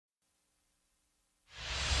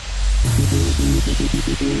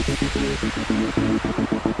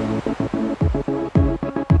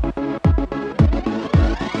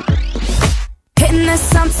Hitting the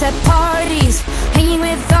sunset parties, hanging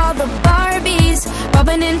with all the Barbies,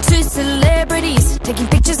 bumping into celebrities, taking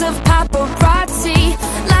pictures of paparazzi,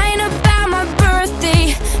 lying about my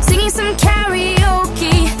birthday, singing some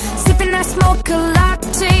karaoke, sipping that smoke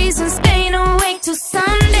lattes and staying awake till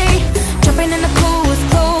Sunday, jumping in the pool with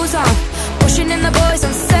clothes on, pushing in the boys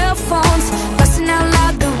on cell phones, busting out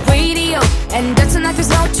loud the radio and dancing like there's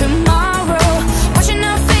no tomorrow, watching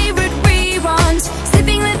our favorite reruns,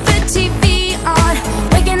 sleeping with the TV on,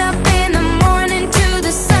 waking up in the morning to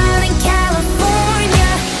the sun in California.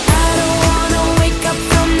 I don't wanna wake up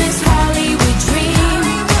from this Hollywood dream.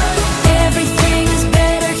 Everything is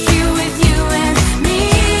better here with you and me.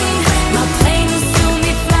 My plane will soon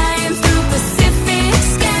be flying through Pacific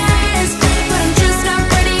skies, but I'm just not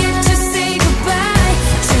ready yet to say goodbye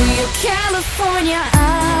to your California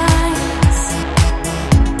eyes.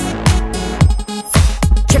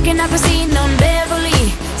 Checking out Rosine on Beverly,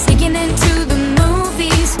 sneaking into the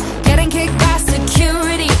movies, getting kicked by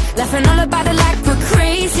security, laughing all about it like we're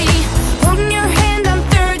crazy, holding your hand on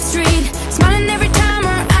 3rd Street, smiling every time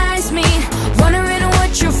our eyes meet, wondering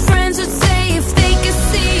what your friends would say if they could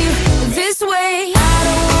see you this way. I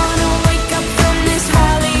don't wanna wake up from this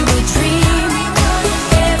Hollywood dream.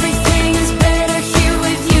 Everything is better here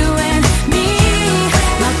with you and me.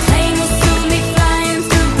 My plane will soon be flying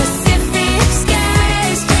through Pacific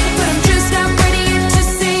skies, but I'm just not ready yet to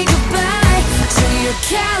say goodbye to your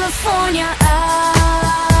California eyes.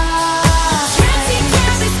 Taxi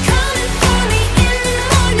cab is coming for me in the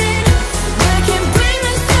morning, but I can't bring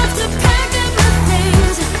myself to pack up my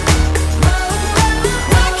things.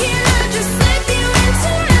 Why can't I just slip you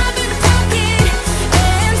into my back pocket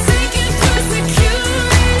and take you through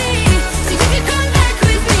security so you can come back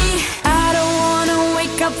with me? I don't wanna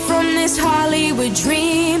wake up from this Hollywood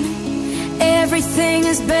dream. Everything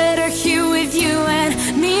is better here with you and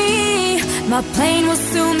me. My plane will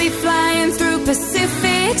soon be flying through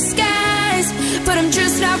Pacific skies, but I'm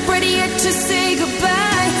just not ready yet to say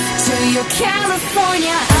goodbye to your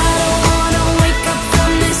California. I don't wanna wake up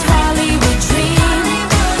from this Hollywood